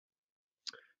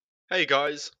Hey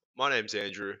guys, my name's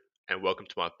Andrew, and welcome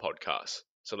to my podcast.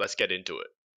 So let's get into it.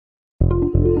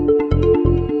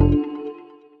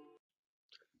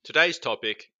 Today's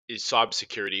topic is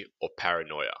cybersecurity or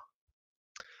paranoia.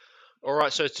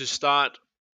 Alright, so to start,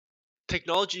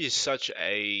 technology is such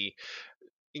a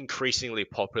increasingly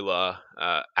popular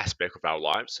aspect of our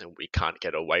lives, and we can't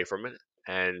get away from it.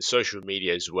 And social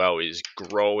media as well is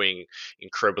growing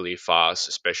incredibly fast,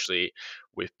 especially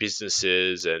with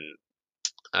businesses and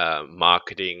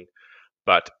marketing.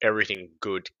 But everything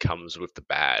good comes with the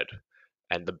bad.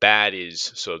 And the bad is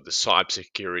sort of the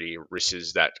cybersecurity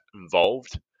risks that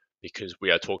involved because we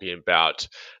are talking about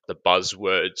the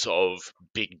buzzwords of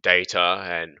big data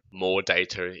and more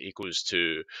data equals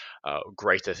to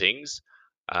greater things.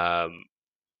 Um,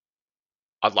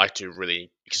 I'd like to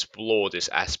really explore this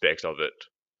aspect of it.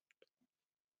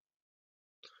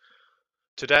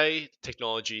 Today,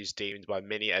 technology is deemed by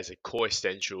many as a core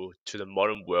essential to the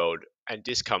modern world, and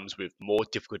this comes with more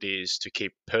difficulties to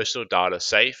keep personal data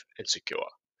safe and secure.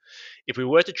 If we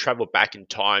were to travel back in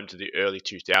time to the early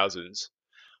 2000s,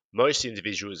 most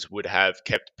individuals would have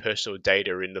kept personal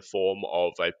data in the form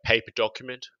of a paper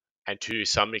document and to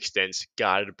some extent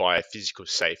guarded by a physical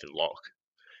safe and lock.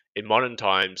 In modern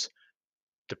times,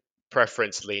 the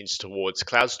preference leans towards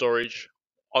cloud storage,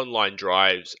 online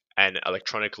drives, and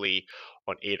electronically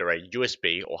on either a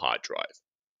USB or hard drive.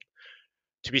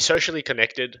 To be socially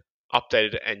connected,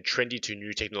 updated, and trendy to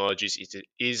new technologies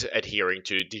is adhering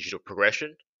to digital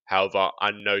progression. However,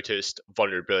 unnoticed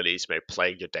vulnerabilities may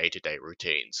plague your day to day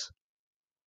routines.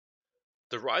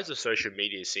 The rise of social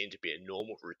media is seen to be a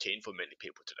normal routine for many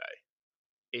people today.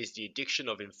 It is the addiction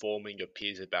of informing your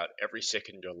peers about every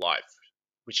second of your life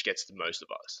which gets the most of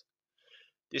us.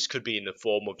 This could be in the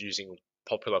form of using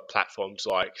popular platforms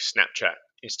like Snapchat,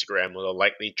 Instagram, or the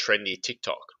lately trendy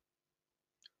TikTok.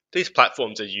 These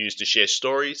platforms are used to share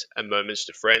stories and moments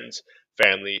to friends,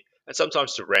 family, and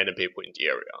sometimes to random people in the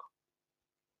area.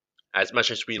 As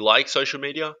much as we like social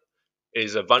media, it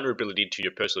is a vulnerability to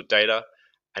your personal data,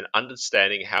 and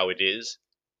understanding how it is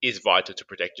vital to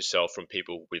protect yourself from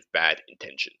people with bad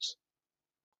intentions.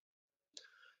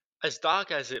 As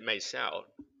dark as it may sound,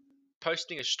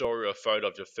 posting a story or photo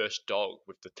of your first dog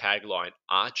with the tagline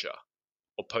Archer,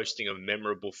 or posting a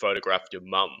memorable photograph of your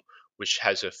mum which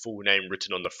has her full name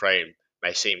written on the frame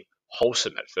may seem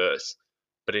wholesome at first,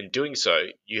 but in doing so,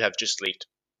 you have just leaked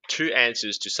two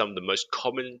answers to some of the most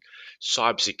common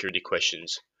cybersecurity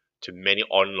questions to many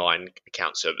online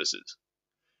account services.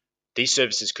 These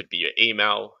services could be your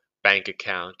email, bank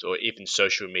account, or even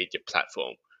social media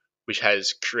platform, which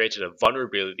has created a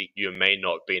vulnerability you may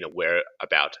not been aware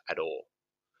about at all.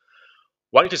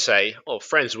 One could say, oh,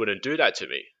 friends wouldn't do that to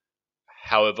me.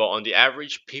 However, on the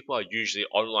average, people are usually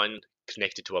online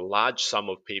connected to a large sum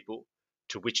of people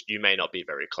to which you may not be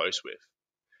very close with.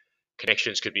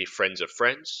 Connections could be friends of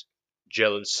friends,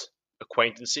 jealous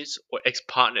acquaintances, or ex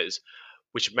partners,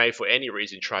 which may for any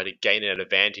reason try to gain an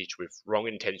advantage with wrong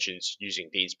intentions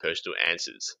using these personal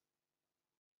answers.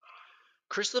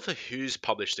 Christopher Hughes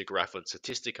published a graph on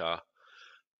Statistica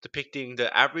depicting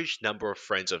the average number of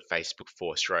friends on Facebook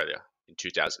for Australia in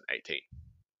 2018.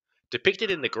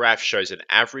 Depicted in the graph shows an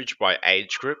average by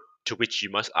age group, to which you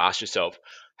must ask yourself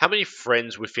how many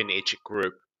friends within each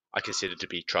group are considered to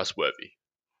be trustworthy.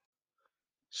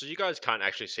 So you guys can't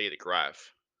actually see the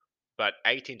graph, but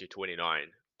 18 to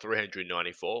 29,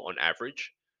 394 on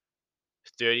average,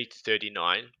 30 to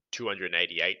 39,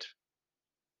 288,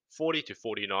 40 to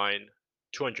 49,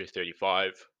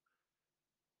 235,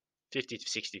 50 to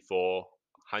 64,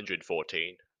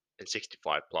 114, and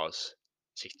 65 plus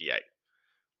 68.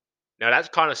 Now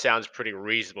that kind of sounds pretty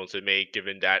reasonable to me,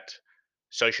 given that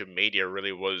social media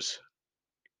really was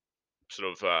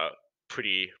sort of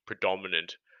pretty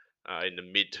predominant in the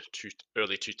mid to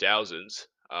early 2000s.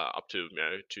 Up to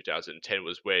 2010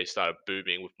 was where it started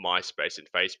booming with MySpace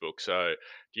and Facebook. So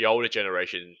the older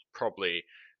generation probably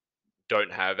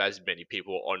don't have as many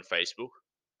people on Facebook,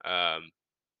 um,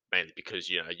 mainly because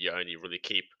you only really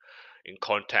keep in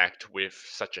contact with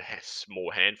such a small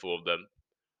handful of them.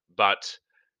 But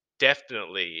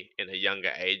definitely in a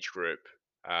younger age group,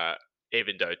 uh,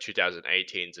 even though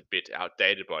 2018 is a bit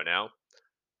outdated by now,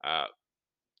 uh,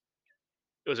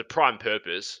 it was a prime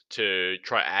purpose to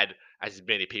try add as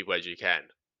many people as you can.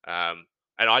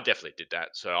 And I definitely did that.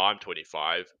 So I'm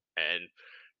 25, and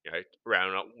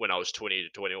around when I was 20 to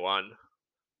 21,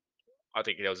 I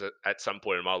think it was at some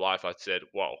point in my life I said,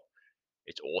 "Well,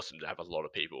 it's awesome to have a lot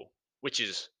of people," which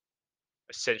is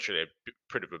essentially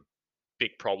pretty of a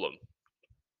big problem.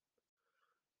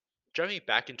 Jumping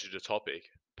back into the topic,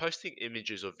 posting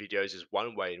images or videos is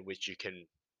one way in which you can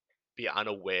be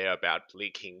unaware about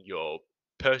leaking your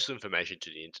personal information to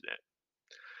the internet.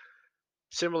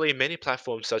 Similarly, many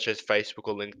platforms such as Facebook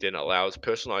or LinkedIn allows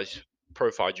personalized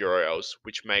profile URLs,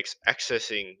 which makes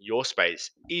accessing your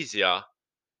space easier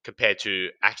compared to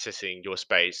accessing your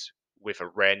space with a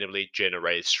randomly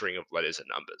generated string of letters and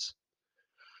numbers.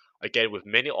 Again, with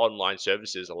many online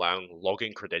services allowing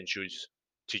login credentials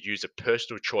to use a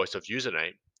personal choice of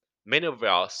username, many of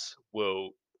us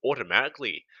will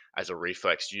automatically, as a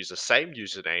reflex, use the same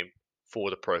username for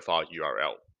the profile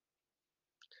URL.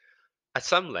 At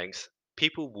some lengths,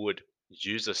 people would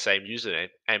use the same username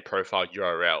and profile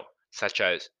URL, such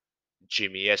as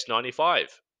JimmyS95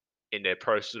 in their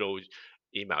personal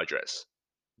email address,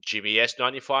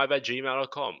 jimmys95 at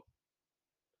gmail.com.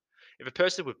 If a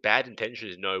person with bad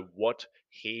intentions know what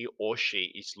he or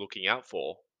she is looking out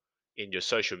for in your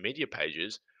social media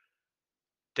pages,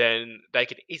 then they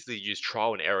can easily use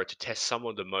trial and error to test some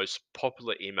of the most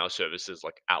popular email services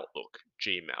like Outlook,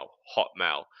 Gmail,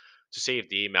 Hotmail, to see if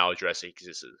the email address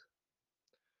exists.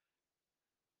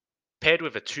 Paired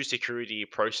with a two security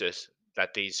process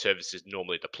that these services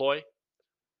normally deploy,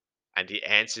 and the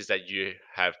answers that you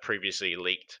have previously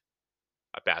leaked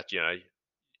about, your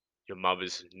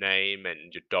mother's name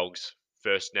and your dog's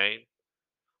first name,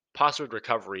 password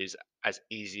recovery is as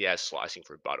easy as slicing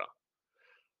through butter.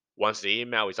 Once the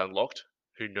email is unlocked,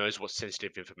 who knows what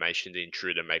sensitive information the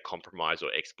intruder may compromise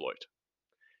or exploit.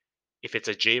 If it's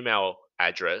a Gmail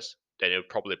address, then it would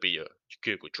probably be your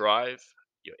Google Drive,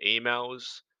 your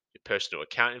emails, your personal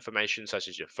account information such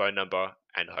as your phone number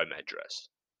and home address.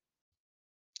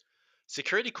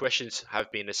 Security questions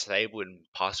have been disabled in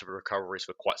password recoveries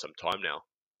for quite some time now.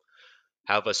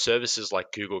 However, services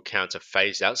like Google Accounts have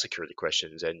phased out security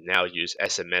questions and now use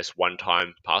SMS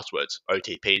one-time passwords,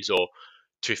 OTPs, or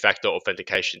two-factor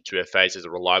authentication 2FAs as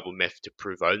a reliable method to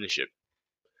prove ownership.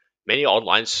 Many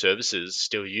online services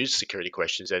still use security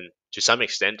questions, and to some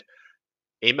extent,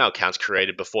 email accounts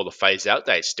created before the phase-out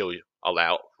date still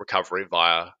allow recovery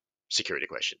via security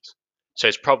questions. So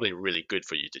it's probably really good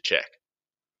for you to check.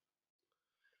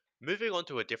 Moving on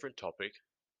to a different topic,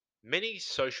 many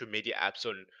social media apps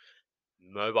on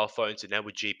mobile phones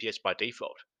enable GPS by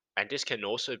default, and this can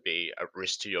also be a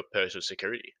risk to your personal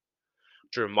security.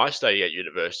 During my study at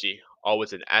university, I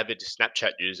was an avid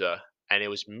Snapchat user, and it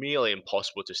was nearly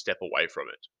impossible to step away from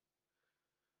it.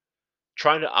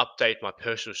 Trying to update my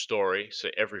personal story so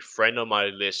every friend on my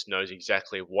list knows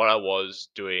exactly what I was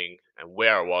doing and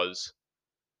where I was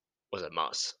a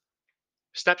must.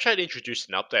 Snapchat introduced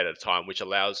an update at a time which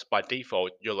allows, by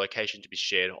default, your location to be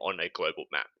shared on a global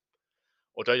map.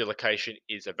 Although your location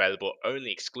is available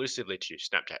only exclusively to your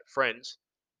Snapchat friends,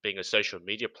 being a social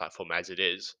media platform as it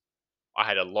is, I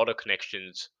had a lot of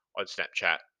connections on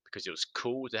Snapchat because it was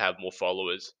cool to have more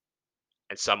followers,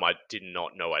 and some I did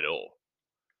not know at all.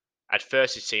 At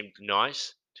first, it seemed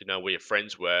nice to know where your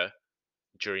friends were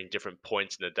during different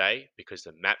points in the day because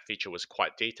the map feature was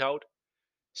quite detailed.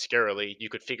 Scarily, you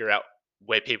could figure out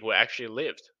where people actually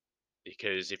lived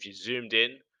because if you zoomed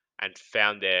in and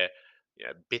found their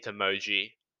bit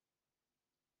emoji,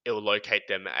 it will locate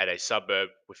them at a suburb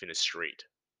within a street.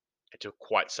 It took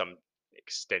quite some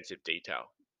extensive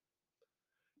detail.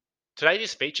 Today,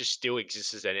 this feature still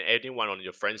exists, and anyone on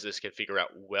your friends list can figure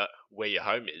out where your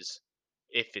home is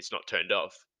if it's not turned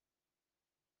off.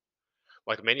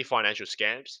 Like many financial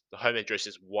scams, the home address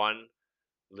is one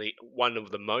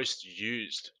of the most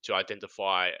used to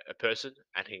identify a person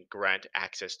and can grant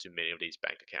access to many of these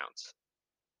bank accounts.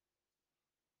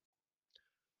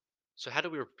 So, how do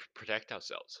we protect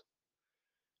ourselves?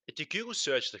 If you Google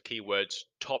search the keywords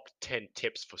top 10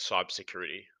 tips for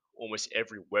cybersecurity, almost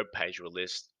every web page will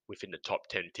list within the top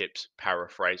 10 tips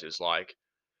paraphrases like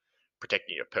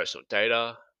protecting your personal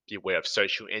data, beware of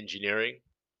social engineering,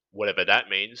 whatever that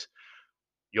means,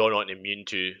 you're not immune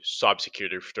to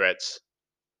cybersecurity threats,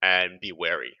 and be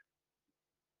wary.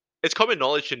 It's common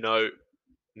knowledge to know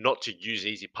not to use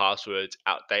easy passwords,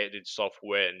 outdated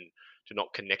software, and to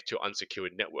not connect to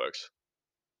unsecured networks.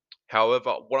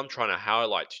 However, what I'm trying to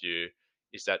highlight to you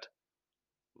is that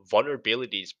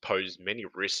vulnerabilities pose many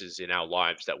risks in our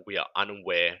lives that we are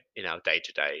unaware in our day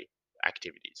to day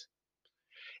activities.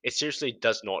 It seriously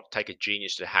does not take a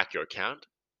genius to hack your account,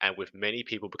 and with many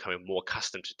people becoming more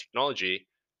accustomed to technology,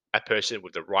 a person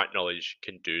with the right knowledge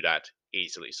can do that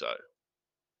easily so.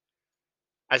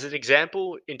 As an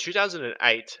example, in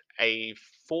 2008, a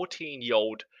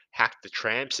 14-year-old hacked the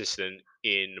tram system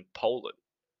in Poland.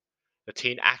 The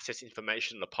teen accessed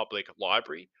information in the public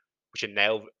library, which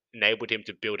enabled him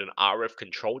to build an RF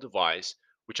control device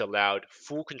which allowed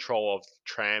full control of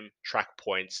tram track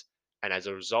points, and as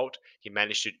a result, he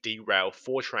managed to derail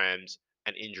four trams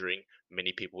and injuring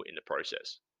many people in the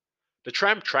process. The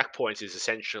tram track points is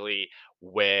essentially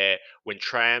where, when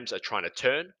trams are trying to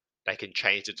turn, they can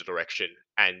change the direction,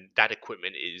 and that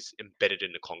equipment is embedded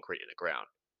in the concrete in the ground.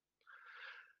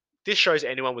 This shows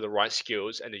anyone with the right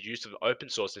skills and the use of open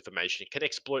source information can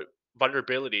exploit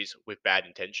vulnerabilities with bad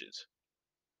intentions.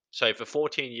 So if a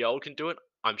 14-year-old can do it,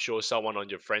 I'm sure someone on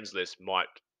your friends list might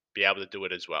be able to do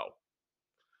it as well.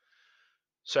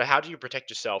 So how do you protect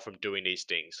yourself from doing these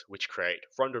things which create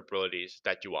vulnerabilities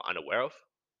that you are unaware of?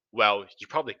 Well, you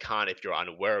probably can't if you're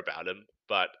unaware about them,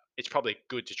 but it's probably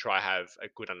good to try have a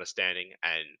good understanding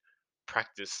and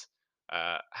practice,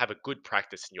 have a good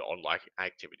practice in your online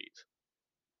activities.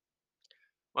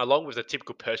 Along with the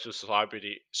typical personal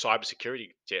cybersecurity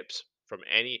tips from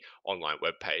any online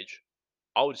web page,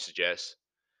 I would suggest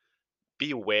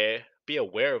be aware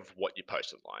of what you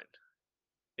post online.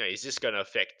 Is this going to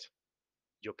affect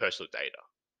your personal data?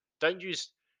 Don't use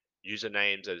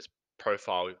usernames as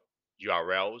profile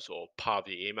URLs or part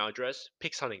of your email address.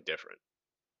 Pick something different.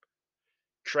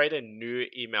 Create a new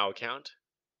email account.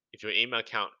 If your email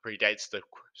account predates the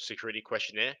security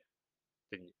questionnaire,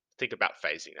 then think about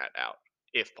phasing that out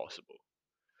if possible.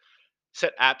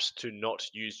 Set apps to not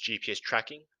use GPS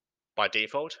tracking by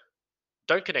default.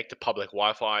 Don't connect to public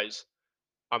Wi-Fi's.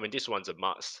 I mean, this one's a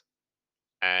must,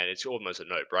 and it's almost a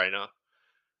no-brainer.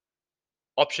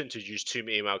 Option to use two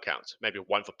email accounts, maybe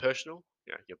one for personal,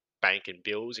 your bank and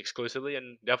bills exclusively,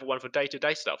 and the other one for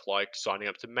day-to-day stuff like signing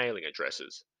up to mailing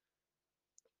addresses.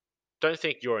 Don't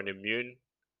think you're an immune,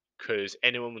 because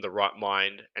anyone with the right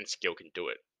mind and skill can do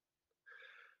it.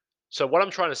 So what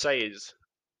I'm trying to say is,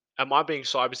 am I being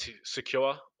cyber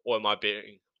secure or am I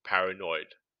being paranoid?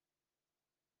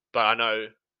 But I know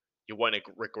you won't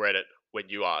regret it when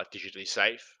you are digitally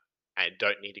safe and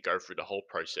don't need to go through the whole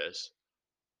process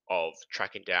of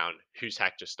tracking down who's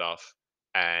hacked your stuff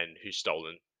and who's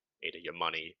stolen either your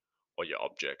money or your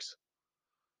objects.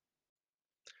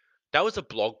 That was a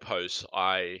blog post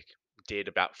I did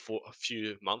about a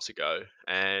few months ago,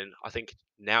 and I think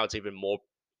now it's even more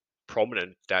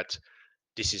prominent that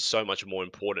this is so much more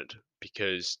important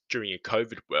because during a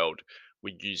COVID world,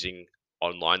 we're using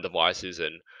online devices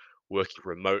and working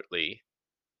remotely.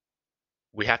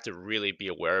 We have to really be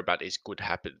aware about these good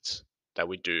habits that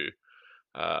we do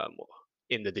um,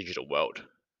 in the digital world.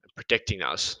 Protecting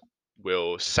us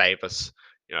will save us,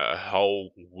 a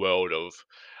whole world of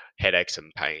headaches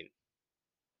and pain.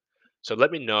 So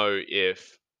let me know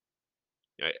if,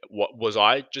 what was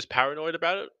I just paranoid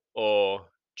about it, or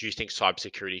do you think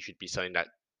cybersecurity should be something that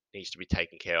needs to be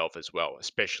taken care of as well?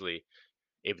 Especially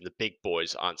even the big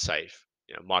boys aren't safe.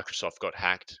 Microsoft got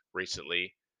hacked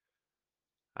recently,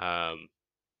 um,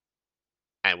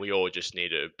 and we all just need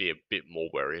to be a bit more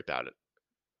wary about it.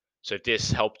 So if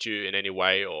this helped you in any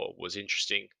way or was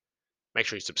interesting, make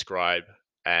sure you subscribe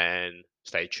and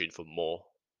stay tuned for more.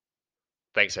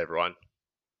 Thanks, everyone.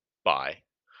 Bye.